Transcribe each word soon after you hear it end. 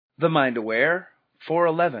The Mind Aware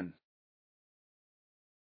 411.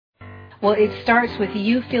 Well, it starts with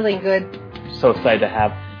you feeling good. So excited to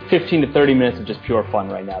have 15 to 30 minutes of just pure fun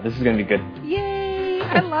right now. This is going to be good. Yay!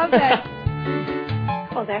 I love that.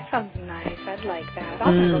 Oh, that sounds nice. I'd like that.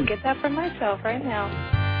 I'll go get that for myself right now.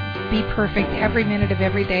 Be perfect every minute of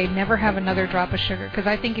every day. Never have another drop of sugar. Because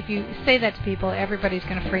I think if you say that to people, everybody's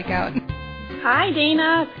going to freak out. Hi,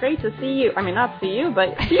 Dana. It's great to see you. I mean, not see you,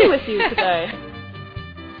 but be with you today.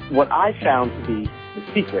 What I found to be the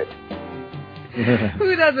secret.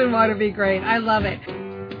 Who doesn't want to be great? I love it.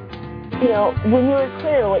 You know, when you're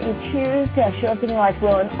clear, what you choose to have show up in your life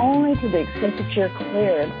will, and only to the extent that you're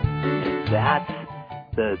clear. That's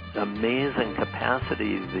the amazing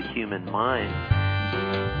capacity of the human mind.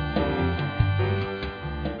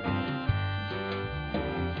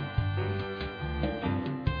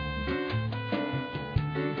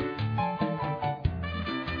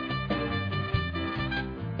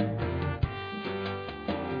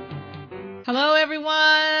 Hello,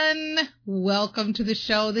 everyone. Welcome to the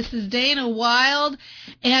show. This is Dana Wilde,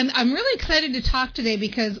 and I'm really excited to talk today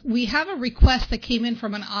because we have a request that came in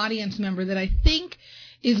from an audience member that I think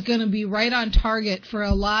is going to be right on target for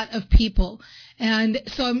a lot of people. And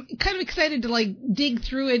so I'm kind of excited to dig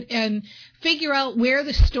through it and figure out where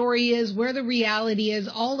the story is, where the reality is,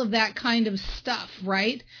 all of that kind of stuff,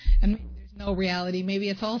 right? And no reality. Maybe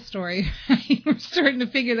it's all story. We're starting to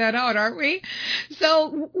figure that out, aren't we?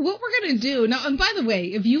 So what we're going to do now, and by the way,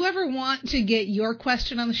 if you ever want to get your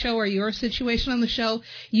question on the show or your situation on the show,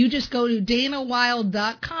 you just go to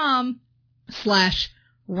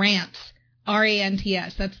danawilde.com/rants,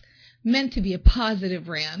 R-A-N-T-S. That's meant to be a positive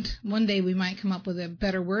rant. One day we might come up with a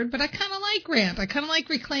better word, but I kind of like rant. I kind of like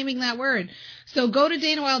reclaiming that word. So go to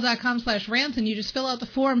danawilde.com/rants and you just fill out the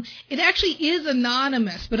form. It actually is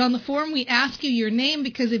anonymous, but on the form we ask you your name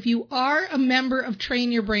because if you are a member of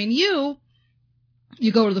Train Your Brain U,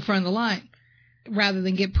 you go to the front of the line rather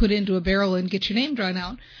than get put into a barrel and get your name drawn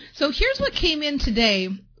out. So here's what came in today.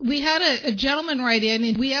 We had a gentleman write in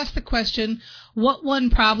and we asked the question, what one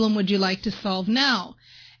problem would you like to solve now?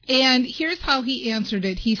 And here's how he answered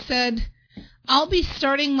it. He said, I'll be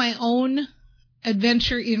starting my own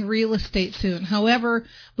adventure in real estate soon. However,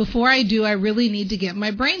 before I do, I really need to get my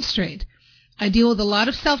brain straight. I deal with a lot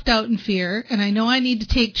of self-doubt and fear, and I know I need to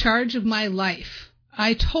take charge of my life.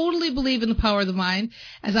 I totally believe in the power of the mind,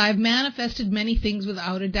 as I've manifested many things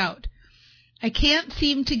without a doubt. I can't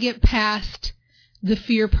seem to get past the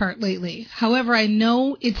fear part lately. However, I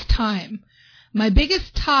know it's time. My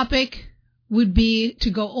biggest topic would be to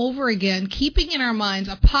go over again, keeping in our minds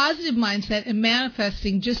a positive mindset and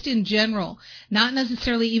manifesting just in general, not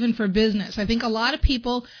necessarily even for business. I think a lot of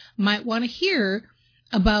people might want to hear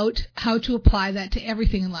about how to apply that to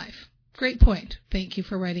everything in life. Great point. Thank you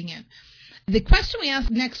for writing in. The question we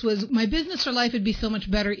asked next was, my business or life would be so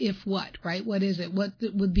much better if what, right? What is it? What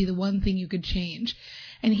would be the one thing you could change?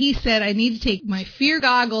 And he said, I need to take my fear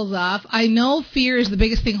goggles off. I know fear is the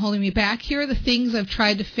biggest thing holding me back. Here are the things I've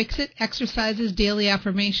tried to fix it. Exercises, daily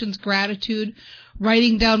affirmations, gratitude,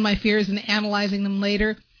 writing down my fears and analyzing them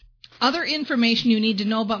later. Other information you need to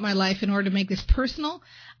know about my life in order to make this personal.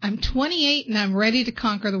 I'm 28 and I'm ready to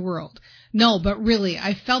conquer the world. No, but really,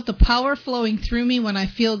 I felt the power flowing through me when I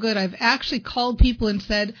feel good. I've actually called people and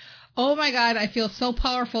said, oh my God, I feel so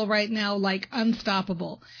powerful right now, like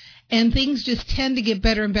unstoppable. And things just tend to get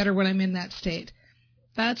better and better when I'm in that state.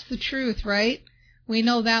 That's the truth, right? We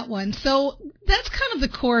know that one. So that's kind of the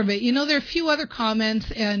core of it. You know, there are a few other comments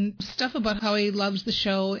and stuff about how he loves the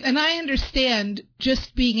show. And I understand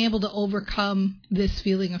just being able to overcome this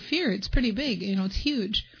feeling of fear. It's pretty big. You know, it's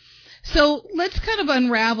huge. So let's kind of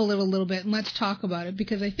unravel it a little bit and let's talk about it,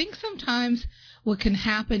 because I think sometimes what can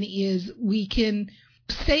happen is we can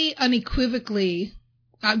say unequivocally,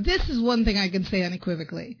 this is one thing I can say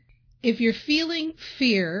unequivocally. If you're feeling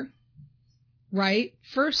fear, right,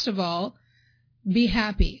 first of all, be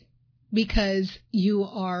happy because you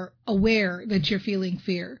are aware that you're feeling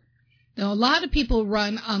fear. Now, a lot of people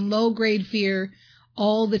run on low-grade fear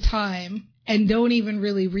all the time and don't even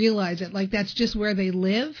really realize it. Like, that's just where they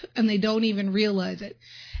live, and they don't even realize it.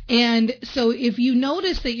 And so if you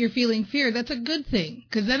notice that you're feeling fear, that's a good thing,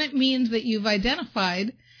 because then it means that you've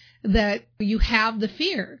identified that you have the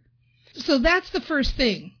fear. So that's the first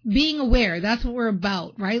thing, being aware. That's what we're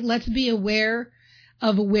about, right? Let's be aware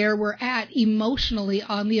of where we're at emotionally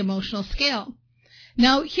on the emotional scale.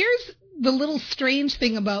 Now, here's the little strange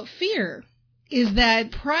thing about fear, is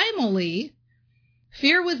that primally,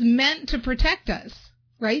 fear was meant to protect us,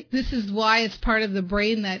 right? This is why it's part of the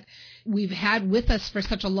brain that we've had with us for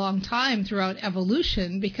such a long time throughout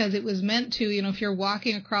evolution, because it was meant to, you know, if you're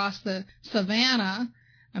walking across the savannah,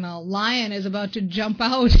 and a lion is about to jump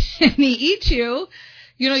out and eat you,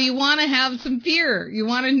 you want to have some fear. You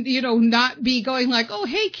want to, not be going like, oh,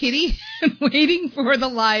 hey, kitty, and waiting for the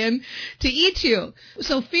lion to eat you.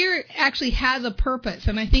 So fear actually has a purpose.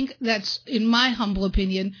 And I think that's, in my humble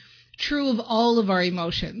opinion, true of all of our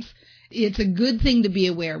emotions. It's a good thing to be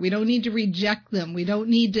aware. We don't need to reject them. We don't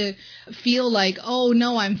need to feel like, oh,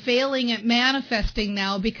 no, I'm failing at manifesting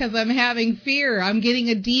now because I'm having fear. I'm getting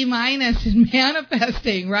a D- in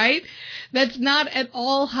manifesting, right? That's not at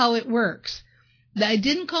all how it works. I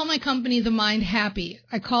didn't call my company The Mind Happy.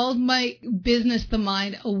 I called my business The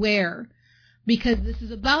Mind Aware, because this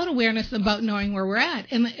is about awareness, about knowing where we're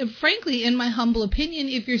at. And frankly, in my humble opinion,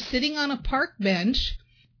 if you're sitting on a park bench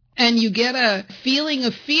and you get a feeling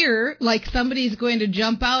of fear, like somebody's going to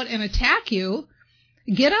jump out and attack you,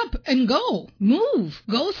 get up and go. Move.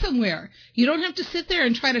 Go somewhere. You don't have to sit there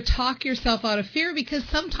and try to talk yourself out of fear, because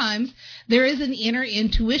sometimes there is an inner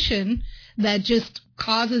intuition that just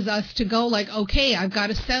causes us to go like, okay, I've got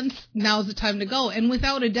a sense, now's the time to go. And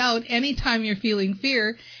without a doubt, anytime you're feeling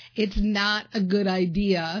fear, it's not a good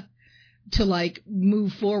idea to like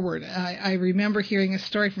move forward. I remember hearing a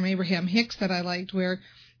story from Abraham Hicks that I liked, where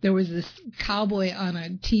there was this cowboy on a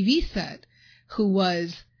TV set who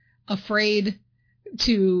was afraid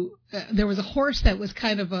to, there was a horse that was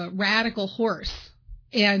kind of a radical horse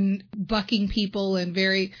and bucking people and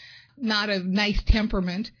very not a nice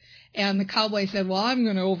temperament. And the cowboy said, well, I'm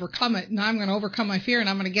going to overcome it, and I'm going to overcome my fear, and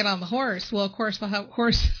I'm going to get on the horse. Well, of course, the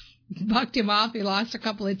horse bucked him off. He lost a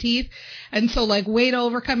couple of teeth. And so, like, way to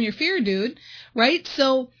overcome your fear, dude, right?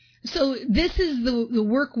 So this is the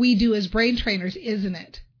work we do as brain trainers, isn't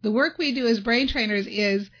it? The work we do as brain trainers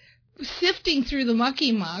is sifting through the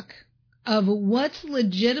mucky muck of what's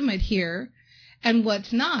legitimate here and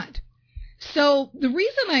what's not. So the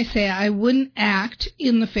reason I say I wouldn't act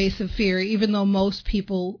in the face of fear, even though most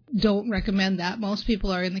people don't recommend that, most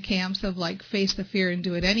people are in the camps of like face the fear and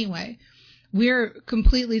do it anyway. We're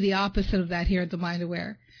completely the opposite of that here at the Mind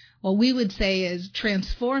Aware. What we would say is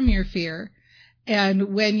transform your fear,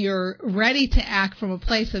 and when you're ready to act from a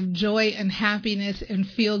place of joy and happiness and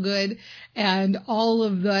feel good and all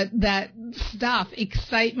of that stuff,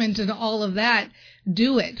 excitement and all of that,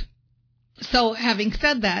 do it. So having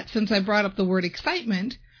said that, since I brought up the word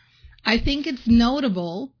excitement, I think it's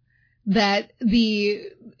notable that the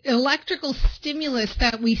electrical stimulus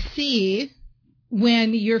that we see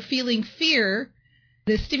when you're feeling fear,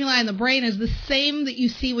 the stimuli in the brain, is the same that you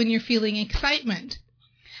see when you're feeling excitement.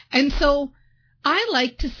 And so I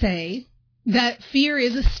like to say that fear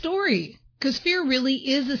is a story, because fear really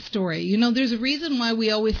is a story. There's a reason why we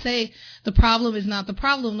always say the problem is not the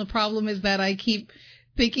problem. The problem is that I keep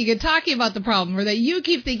thinking and talking about the problem, or that you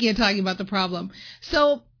keep thinking and talking about the problem.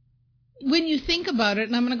 So when you think about it,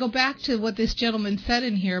 and I'm going to go back to what this gentleman said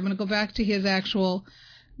in here, I'm going to go back to his actual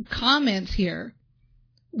comments here.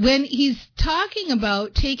 When he's talking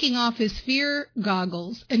about taking off his fear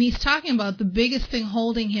goggles, and he's talking about the biggest thing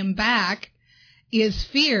holding him back is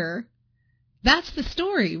fear, that's the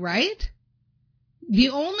story, right? The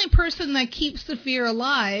only person that keeps the fear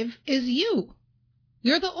alive is you.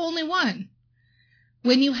 You're the only one.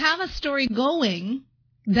 When you have a story going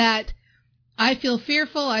that I feel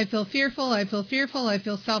fearful, I feel fearful, I feel fearful, I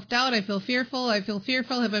feel self-doubt, I feel fearful, I feel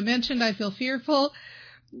fearful, have I mentioned I feel fearful?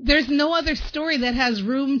 There's no other story that has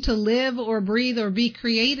room to live or breathe or be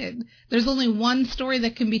created. There's only one story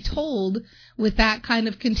that can be told with that kind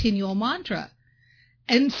of continual mantra.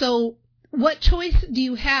 And so what choice do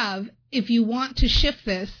you have if you want to shift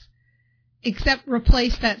this except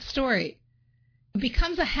replace that story? It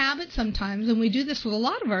becomes a habit sometimes, and we do this with a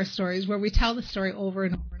lot of our stories, where we tell the story over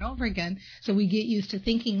and over and over again, so we get used to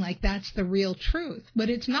thinking like that's the real truth. But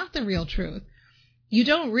it's not the real truth. You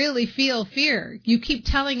don't really feel fear. You keep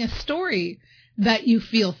telling a story that you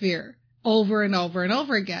feel fear over and over and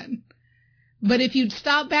over again. But if you'd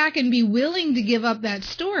stop back and be willing to give up that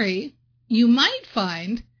story, you might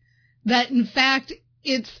find that, in fact,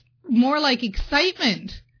 it's more like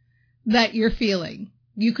excitement that you're feeling.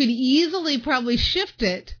 You could easily probably shift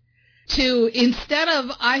it to, instead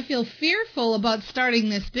of I feel fearful about starting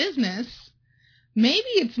this business, maybe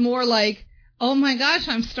it's more like, oh my gosh,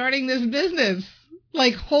 I'm starting this business.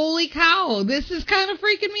 Like, holy cow, this is kind of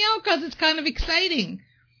freaking me out because it's kind of exciting.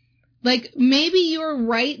 Like, maybe you're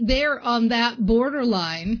right there on that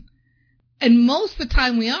borderline. And most of the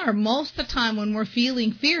time we are. Most of the time when we're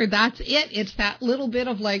feeling fear, that's it. It's that little bit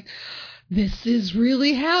of like, this is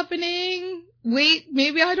really happening. Wait,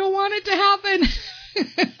 maybe I don't want it to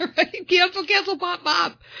happen. Right? Cancel,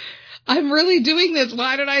 pop. I'm really doing this.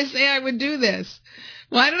 Why did I say I would do this?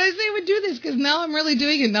 Why did I say I would do this? Because now I'm really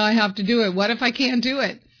doing it. Now I have to do it. What if I can't do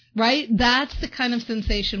it? Right? That's the kind of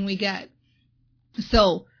sensation we get.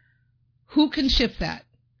 So who can shift that?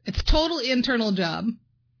 It's a total internal job.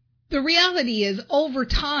 The reality is, over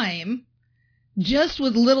time, just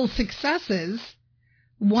with little successes,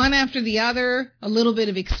 one after the other, a little bit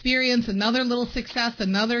of experience, another little success,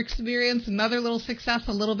 another experience, another little success,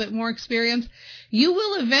 a little bit more experience, you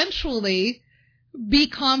will eventually be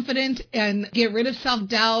confident and get rid of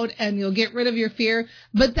self-doubt, and you'll get rid of your fear.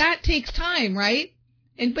 But that takes time, right?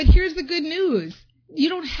 But here's the good news. You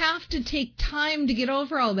don't have to take time to get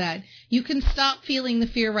over all that. You can stop feeling the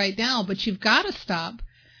fear right now, but you've got to stop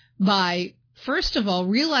by, first of all,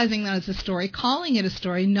 realizing that it's a story, calling it a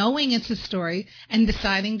story, knowing it's a story, and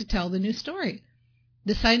deciding to tell the new story.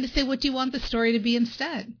 Deciding to say, what do you want the story to be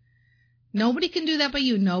instead? Nobody can do that but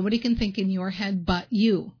you. Nobody can think in your head but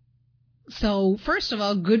you. So, first of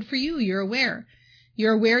all, good for you. You're aware.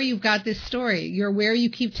 You're aware you've got this story. You're aware you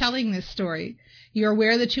keep telling this story. You're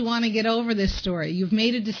aware that you want to get over this story. You've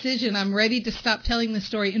made a decision. I'm ready to stop telling this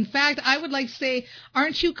story. In fact, I would like to say,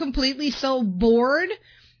 aren't you completely so bored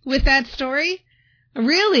with that story?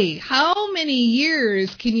 Really? How many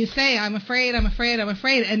years can you say, I'm afraid, I'm afraid, I'm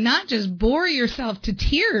afraid, and not just bore yourself to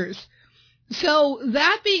tears? So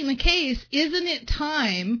that being the case, isn't it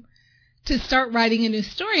time to start writing a new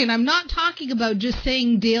story? And I'm not talking about just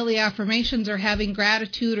saying daily affirmations or having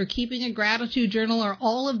gratitude or keeping a gratitude journal or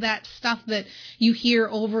all of that stuff that you hear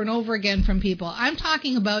over and over again from people. I'm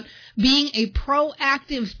talking about being a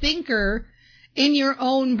proactive thinker in your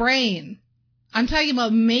own brain. I'm talking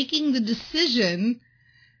about making the decision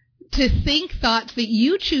to think thoughts that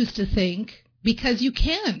you choose to think, because you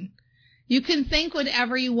can. You can think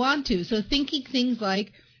whatever you want to. So thinking things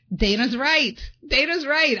like, Dana's right. Dana's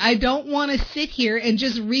right. I don't want to sit here and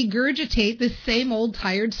just regurgitate this same old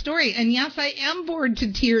tired story. And yes, I am bored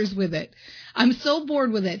to tears with it. I'm so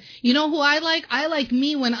bored with it. You know who I like? I like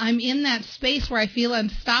me when I'm in that space where I feel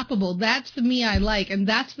unstoppable. That's the me I like, and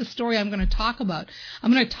that's the story I'm going to talk about.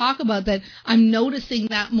 I'm going to talk about that I'm noticing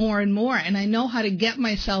that more and more, and I know how to get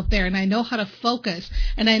myself there, and I know how to focus,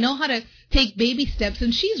 and I know how to take baby steps.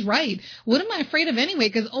 And she's right. What am I afraid of anyway?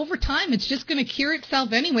 Because over time, it's just going to cure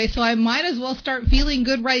itself anyway, so I might as well start feeling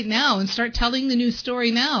good right now and start telling the new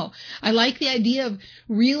story now. I like the idea of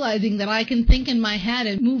realizing that I can think in my head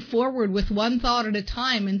and move forward with one thought at a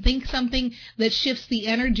time and think something that shifts the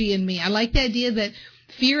energy in me. I like the idea that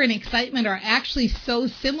fear and excitement are actually so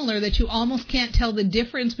similar that you almost can't tell the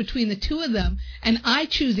difference between the two of them. And I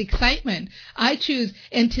choose excitement. I choose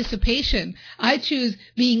anticipation. I choose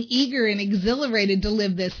being eager and exhilarated to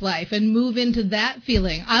live this life and move into that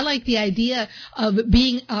feeling. I like the idea of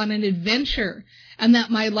being on an adventure, and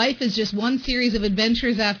that my life is just one series of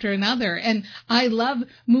adventures after another. And I love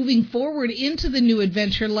moving forward into the new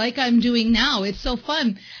adventure like I'm doing now. It's so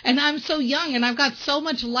fun. And I'm so young, and I've got so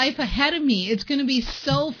much life ahead of me. It's going to be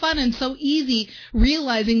so fun and so easy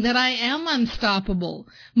realizing that I am unstoppable,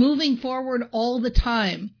 moving forward all the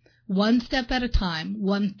time, one step at a time,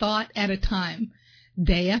 one thought at a time,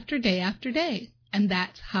 day after day after day. And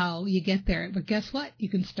that's how you get there. But guess what? You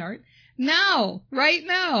can start now, right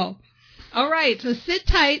now. All right, so sit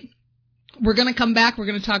tight. We're going to come back. We're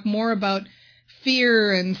going to talk more about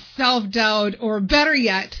fear and self-doubt, or better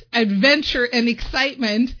yet, adventure and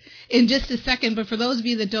excitement in just a second. But for those of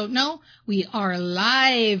you that don't know, we are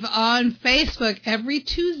live on Facebook every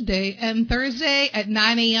Tuesday and Thursday at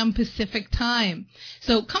 9 a.m. Pacific time.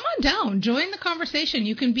 So come on down. Join the conversation.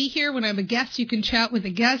 You can be here when I have a guest. You can chat with a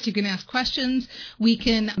guest. You can ask questions. We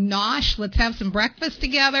can nosh. Let's have some breakfast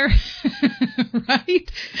together. Right?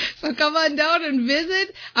 So come on down and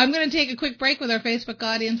visit. I'm going to take a quick break with our Facebook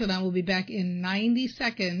audience, and I will be back in 90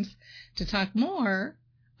 seconds to talk more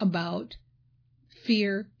about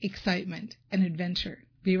fear, excitement, and adventure.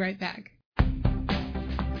 Be right back.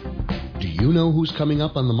 Do you know who's coming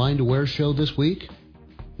up on the Mind Aware show this week?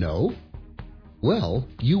 No? Well,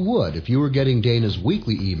 you would if you were getting Dana's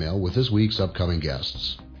weekly email with this week's upcoming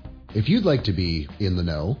guests. If you'd like to be in the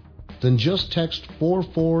know, then just text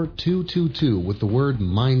 44222 with the word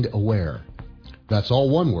Mind Aware. That's all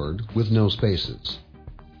one word with no spaces.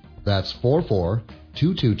 That's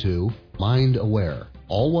 44222 Mind Aware.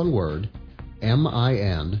 All one word,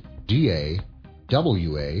 MINDAWARE.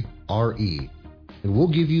 And we'll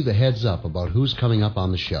give you the heads up about who's coming up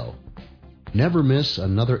on the show. Never miss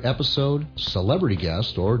another episode, celebrity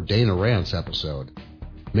guest, or Dana Rants episode.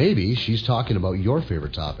 Maybe she's talking about your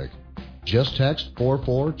favorite topic. Just text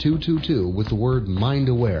 44222 with the word Mind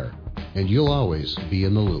Aware, and you'll always be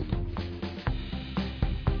in the loop.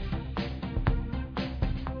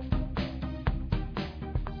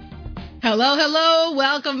 Hello, hello.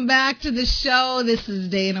 Welcome back to the show. This is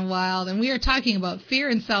Dana Wilde, and we are talking about fear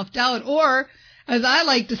and self-doubt, or, as I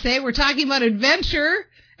like to say, we're talking about adventure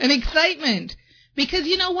and excitement. Because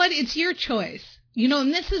you know what? It's your choice. You know,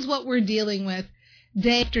 and this is what we're dealing with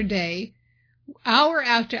day after day, hour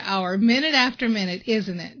after hour, minute after minute,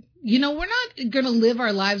 isn't it? You know, we're not going to live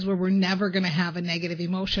our lives where we're never going to have a negative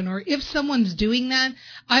emotion. Or if someone's doing that,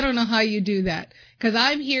 I don't know how you do that. Because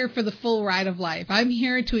I'm here for the full ride of life. I'm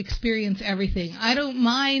here to experience everything. I don't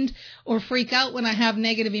mind or freak out when I have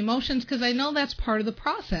negative emotions because I know that's part of the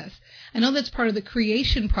process. I know that's part of the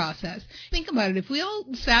creation process. Think about it. If we all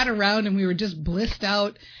sat around and we were just blissed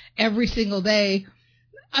out every single day,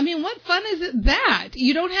 I mean, what fun is it that?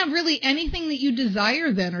 You don't have really anything that you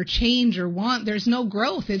desire then or change or want. There's no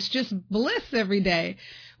growth. It's just bliss every day.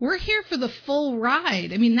 We're here for the full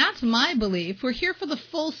ride. I mean, that's my belief. We're here for the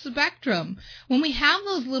full spectrum. When we have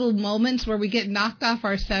those little moments where we get knocked off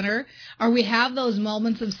our center, or we have those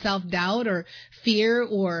moments of self-doubt or fear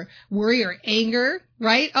or worry or anger,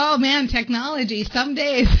 right? Oh, man, technology, some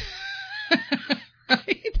days,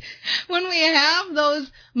 right? When we have those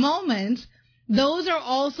moments, those are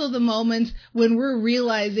also the moments when we're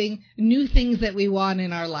realizing new things that we want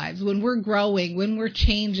in our lives, when we're growing, when we're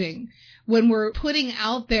changing, when we're putting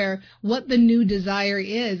out there what the new desire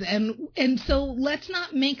is. And so let's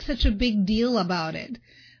not make such a big deal about it.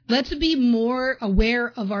 Let's be more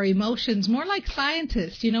aware of our emotions, more like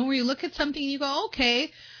scientists, you know, where you look at something and you go,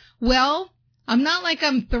 okay, well, I'm not like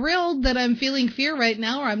I'm thrilled that I'm feeling fear right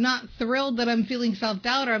now, or I'm not thrilled that I'm feeling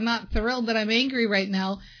self-doubt, or I'm not thrilled that I'm angry right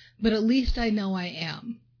now. But at least I know I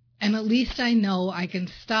am. And at least I know I can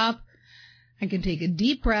stop. I can take a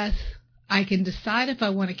deep breath. I can decide if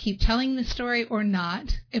I want to keep telling the story or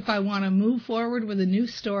not. If I want to move forward with a new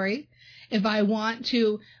story. If I want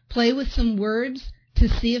to play with some words to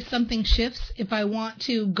see if something shifts. If I want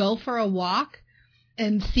to go for a walk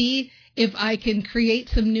and see if I can create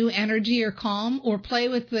some new energy or calm, or play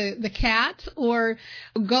with the cat, or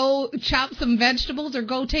go chop some vegetables, or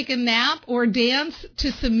go take a nap, or dance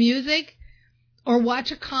to some music, or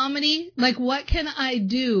watch a comedy. Like, what can I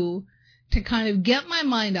do to kind of get my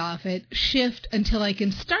mind off it, shift until I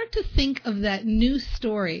can start to think of that new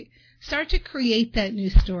story, start to create that new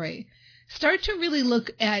story, start to really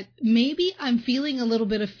look at maybe I'm feeling a little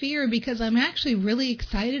bit of fear because I'm actually really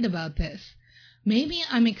excited about this. Maybe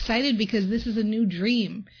I'm excited because this is a new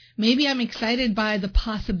dream. Maybe I'm excited by the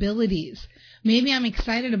possibilities. Maybe I'm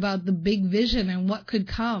excited about the big vision and what could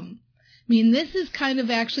come. I mean, this is kind of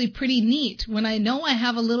actually pretty neat. When I know I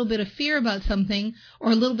have a little bit of fear about something or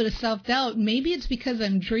a little bit of self-doubt, maybe it's because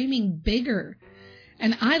I'm dreaming bigger.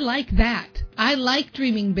 And I like that. I like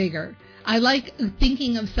dreaming bigger. I like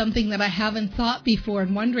thinking of something that I haven't thought before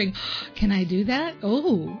and wondering, can I do that?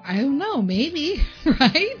 Oh, I don't know, maybe,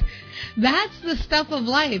 right? That's the stuff of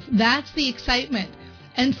life. That's the excitement.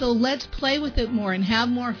 And so let's play with it more and have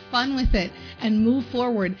more fun with it and move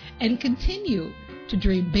forward and continue to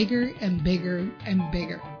dream bigger and bigger and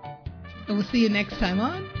bigger. And we'll see you next time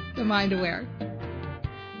on The Mind Aware.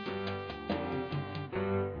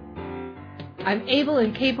 I'm able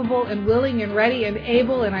and capable and willing and ready and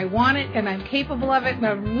able, and I want it and I'm capable of it and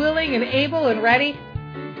I'm willing and able and ready.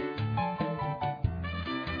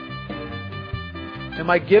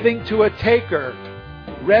 Am I giving to a taker?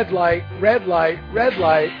 Red light, red light, red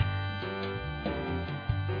light.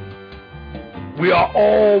 We are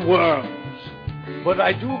all worms, but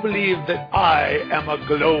I do believe that I am a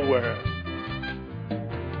glowworm.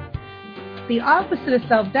 The opposite of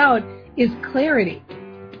self-doubt is clarity.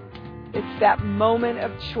 It's that moment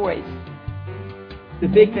of choice. The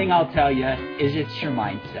big thing I'll tell you is it's your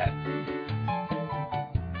mindset.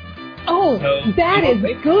 Oh, so, that is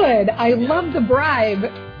good. I love the bribe.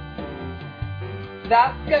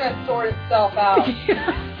 That's going to sort itself out.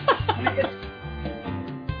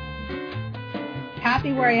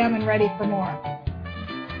 Happy where I am and ready for more.